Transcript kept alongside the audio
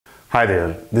Hi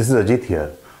there, this is Ajit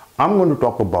here. I'm going to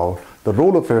talk about the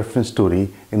role of a reference story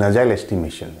in Agile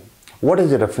estimation. What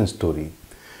is a reference story?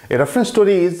 A reference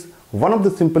story is one of the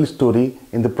simple story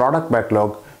in the product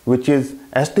backlog which is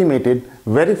estimated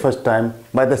very first time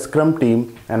by the Scrum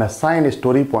team and assign a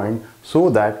story point so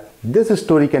that this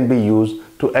story can be used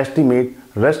to estimate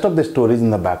rest of the stories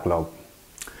in the backlog.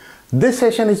 This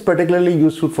session is particularly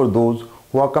useful for those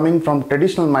who are coming from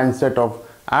traditional mindset of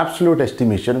absolute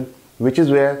estimation, which is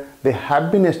where they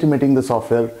have been estimating the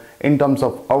software in terms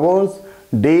of hours,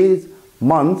 days,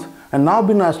 months, and now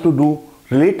been asked to do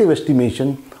relative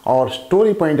estimation or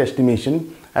story point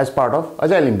estimation as part of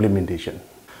Agile implementation.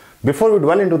 Before we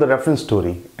dwell into the reference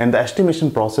story and the estimation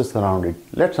process around it,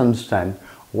 let's understand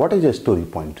what is a story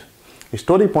point. A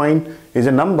story point is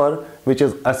a number which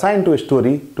is assigned to a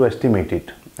story to estimate it.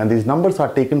 And these numbers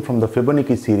are taken from the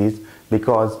Fibonacci series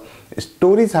because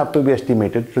stories have to be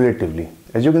estimated relatively.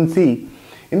 As you can see,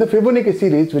 in the Fibonacci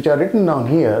series which are written down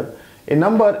here, a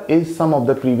number is sum of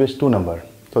the previous two numbers.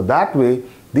 So that way,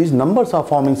 these numbers are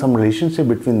forming some relationship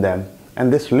between them,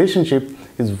 and this relationship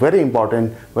is very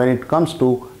important when it comes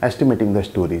to estimating the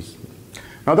stories.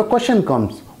 Now the question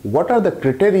comes, what are the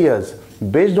criteria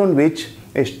based on which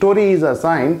a story is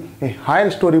assigned a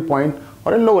higher story point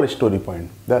or a lower story point?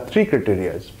 There are three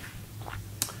criteria.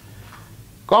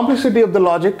 Complexity of the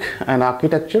logic and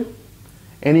architecture,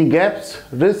 any gaps,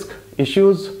 risk,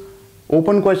 issues,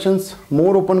 open questions,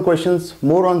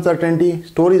 more uncertainty,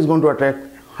 story is going to attract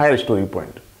higher story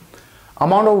point.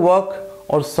 Amount of work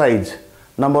or size,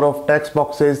 number of text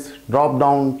boxes, drop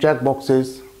down, check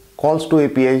boxes, calls to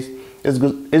APIs is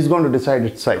going to decide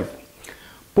its size.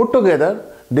 Put together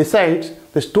decides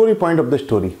the story point of the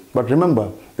story. But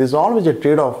remember, there is always a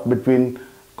trade-off between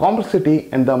complexity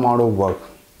and the amount of work.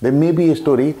 There may be a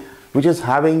story which is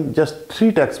having just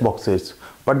 3 text boxes,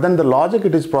 but then the logic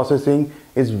it is processing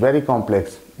is very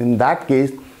complex. In that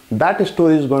case, that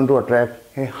story is going to attract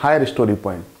a higher story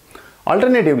point.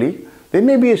 Alternatively, there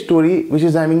may be a story which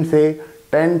is having, say,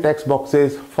 10 text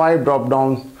boxes, 5 drop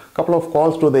downs, couple of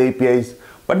calls to the APIs,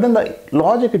 but then the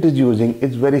logic it is using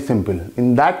is very simple.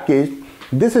 In that case,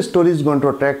 this story is going to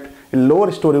attract a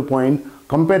lower story point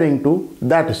comparing to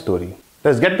that story.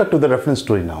 Let's get back to the reference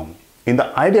story now. In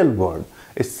the ideal world,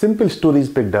 a simple story is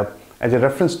picked up as a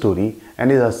reference story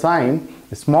and is assigned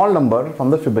a small number from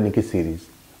the Fibonacci series.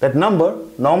 That number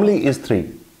normally is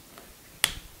 3.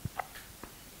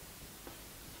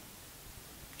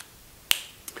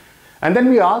 And then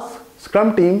we ask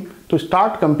Scrum team to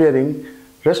start comparing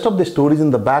rest of the stories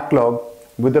in the backlog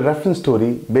with the reference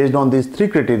story based on these 3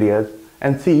 criteria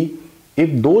and see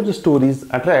if those stories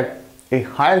attract a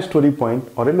higher story point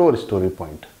or a lower story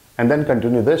point, and then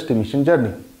continue the estimation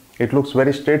journey. It looks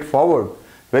very straightforward,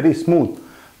 very smooth,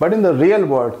 but in the real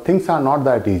world things are not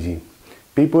that easy.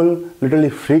 People literally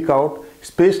freak out,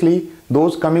 especially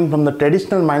those coming from the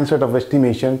traditional mindset of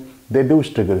estimation. They do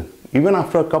struggle. Even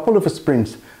after a couple of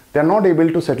sprints, they are not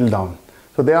able to settle down.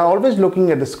 So they are always looking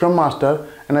at the Scrum Master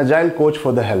and Agile coach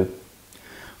for the help.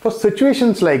 For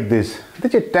situations like this, there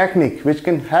is a technique which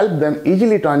can help them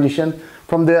easily transition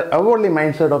from their hourly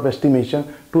mindset of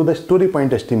estimation to the story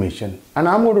point estimation. And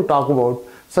I'm going to talk about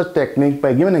such technique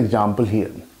by giving an example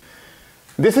here.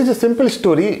 This is a simple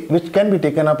story which can be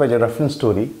taken up as a reference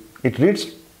story. It reads,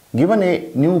 given a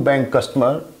new bank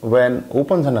customer when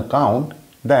opens an account,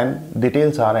 then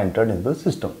details are entered in the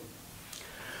system.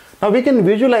 Now we can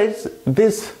visualize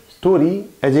this story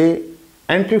as a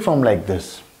entry form like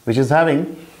this, which is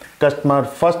having customer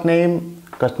first name,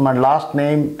 customer last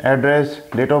name, address,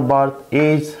 date of birth,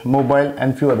 age, mobile,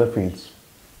 and few other fields.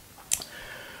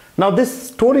 Now this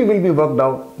story will be worked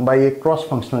out by a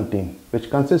cross-functional team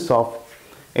which consists of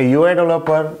a UI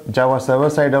developer, Java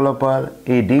server-side developer,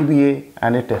 a DBA,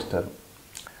 and a tester.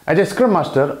 As a Scrum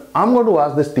Master, I'm going to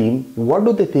ask this team what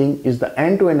do they think is the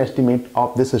end-to-end estimate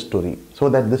of this story so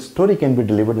that this story can be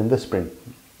delivered in the sprint.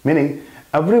 Meaning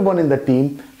everyone in the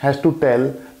team has to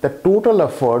tell the total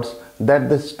efforts that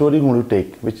the story is going to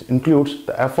take, which includes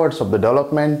the efforts of the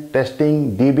development,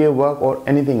 testing, DBA work, or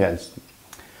anything else.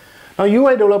 Now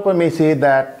UI developer may say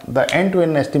that the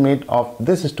end-to-end estimate of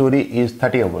this story is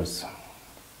 30 hours.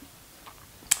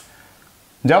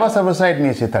 Java server side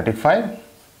may say 35.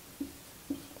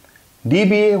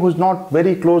 DBA, who is not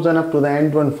very close enough to the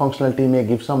end-to-end functionality, may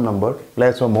give some number,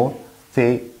 less or more,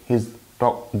 say he's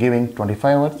giving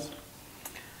 25 hours.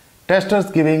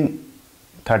 Testers giving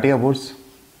 30 hours.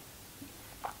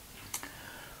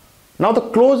 Now the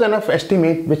close enough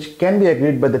estimate which can be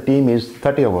agreed by the team is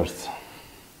 30 hours.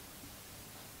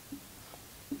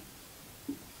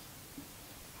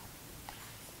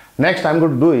 Next I'm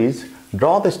going to do is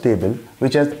draw this table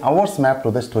which has hours mapped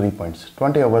to the story points.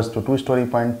 20 hours to 2 story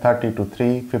points, 30 to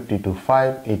 3, 50 to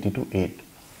 5, 80 to 8.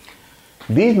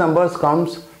 These numbers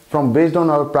comes from based on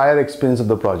our prior experience of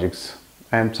the projects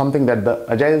and something that the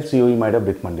Agile COE might have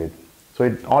recommended. So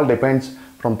it all depends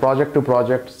from project to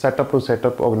project, setup to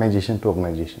setup, organization to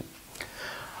organization.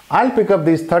 I'll pick up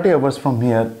these 30 hours from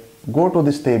here, go to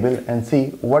this table and see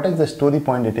what is the story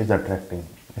point it is attracting.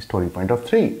 A story point of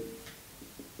 3.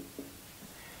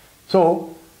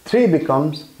 So 3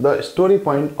 becomes the story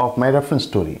point of my reference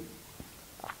story.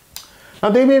 Now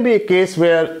there may be a case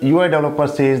where UI developer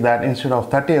says that instead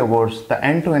of 30 hours, the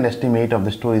end-to-end estimate of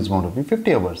the story is going to be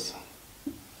 50 hours.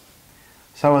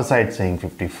 Server side saying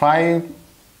 55,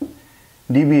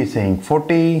 DB is saying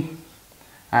 40,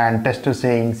 and tester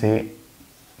saying say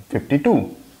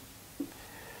 52.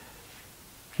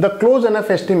 The close enough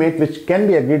estimate which can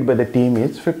be agreed by the team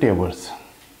is 50 hours.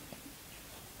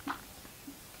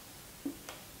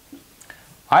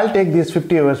 I'll take these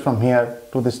 50 hours from here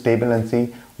to this table and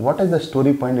see what is the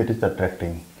story point it is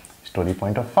attracting. Story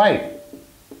point of 5.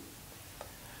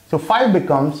 So 5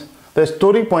 becomes the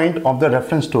story point of the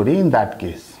reference story in that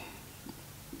case.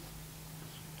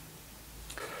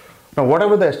 Now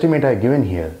whatever the estimate I given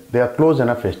here, they are close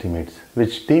enough estimates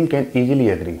which team can easily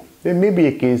agree. There may be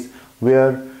a case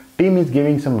where team is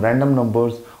giving some random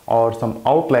numbers or some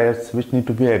outliers which need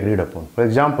to be agreed upon. For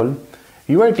example,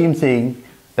 UI team saying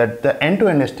that the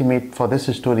end-to-end estimate for this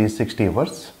story is 60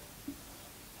 hours.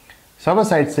 Server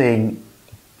side saying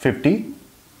 50.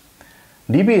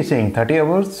 DB is saying 30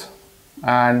 hours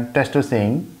and tester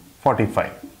saying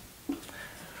 45.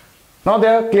 Now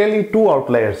there are clearly two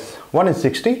outliers. One is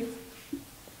 60.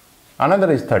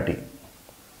 Another is 30.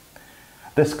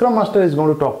 The Scrum Master is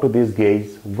going to talk to these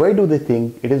guys. Why do they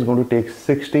think it is going to take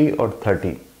 60 or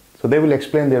 30? So they will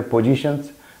explain their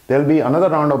positions. There will be another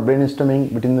round of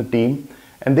brainstorming between the team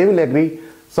and they will agree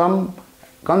some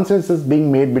consensus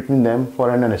being made between them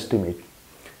for an estimate.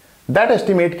 That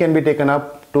estimate can be taken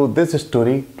up to this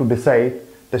story to decide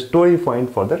the story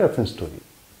point for the reference story.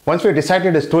 Once we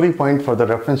decided a story point for the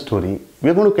reference story, we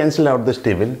are going to cancel out this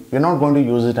table. We are not going to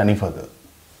use it any further.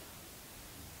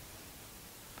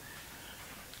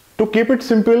 To keep it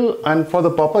simple and for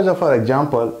the purpose of our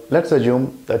example, let's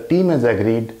assume the team has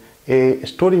agreed a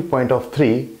story point of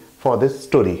 3 for this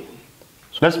story.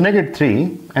 So let's make it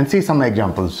 3 and see some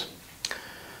examples.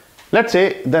 Let's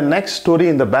say the next story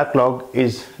in the backlog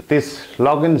is this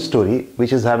login story,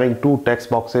 which is having 2 text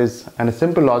boxes and a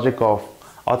simple logic of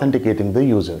authenticating the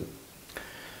user.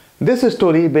 This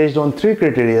story based on 3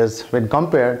 criteria when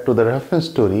compared to the reference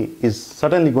story is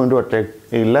certainly going to attract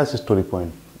a less story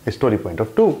point, a story point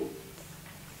of 2.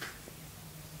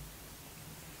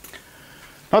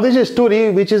 Now this is a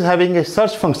story which is having a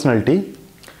search functionality.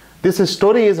 This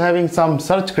story is having some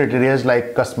search criteria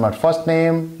like customer first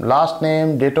name, last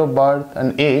name, date of birth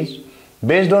and age,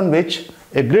 based on which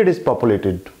a grid is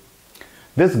populated.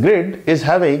 This grid is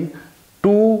having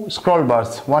 2 scroll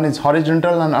bars. One is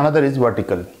horizontal and another is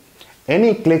vertical.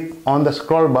 Any click on the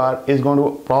scroll bar is going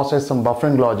to process some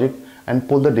buffering logic and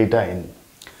pull the data in.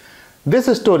 This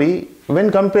story, when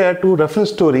compared to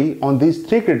reference story on these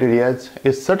 3 criteria,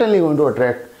 is certainly going to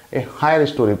attract a higher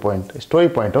story point, a story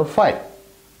point of 5.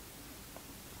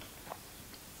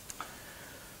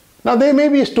 Now there may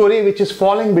be a story which is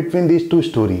falling between these 2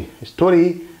 stories. A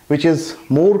story which is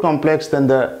more complex than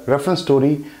the reference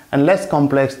story and less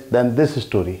complex than this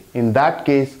story. In that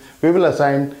case, we will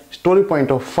assign story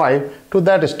point of 5 to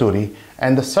that story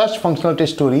and the search functionality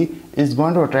story is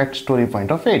going to attract story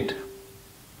point of 8.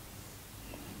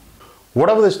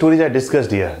 Whatever the stories I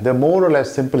discussed here, they are more or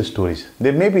less simple stories.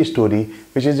 There may be a story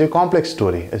which is a complex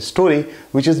story, a story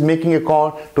which is making a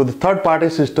call to the third-party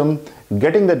system,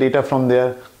 getting the data from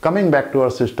there, coming back to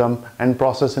our system and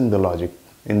processing the logic.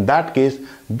 In that case,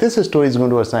 this story is going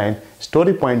to assign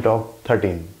story point of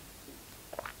 13.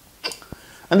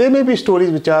 And there may be stories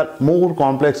which are more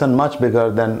complex and much bigger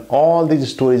than all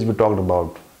these stories we talked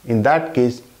about. In that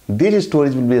case, these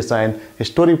stories will be assigned a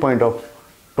story point of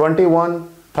 21,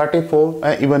 34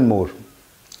 and even more.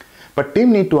 But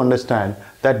team need to understand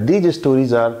that these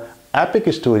stories are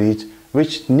epic stories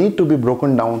which need to be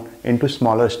broken down into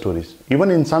smaller stories. Even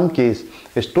in some case,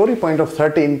 a story point of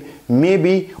 13 may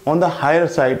be on the higher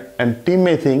side and team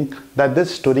may think that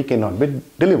this story cannot be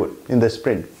delivered in the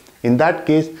sprint. In that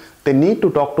case, they need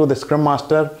to talk to the Scrum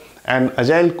Master and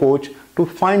Agile coach to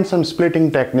find some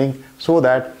splitting technique so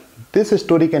that this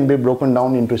story can be broken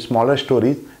down into smaller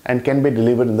stories and can be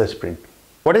delivered in the sprint.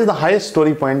 What is the highest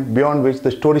story point beyond which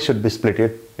the story should be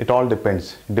splitted? It all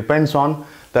depends. It depends on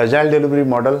the Agile delivery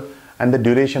model and the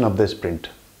duration of the sprint.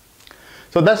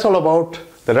 So that's all about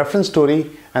the reference story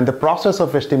and the process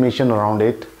of estimation around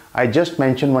it, I just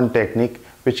mentioned one technique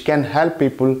which can help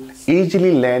people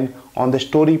easily land on the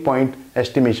story point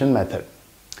estimation method.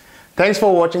 Thanks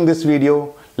for watching this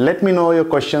video. Let me know your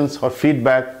questions or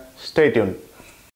feedback. Stay tuned.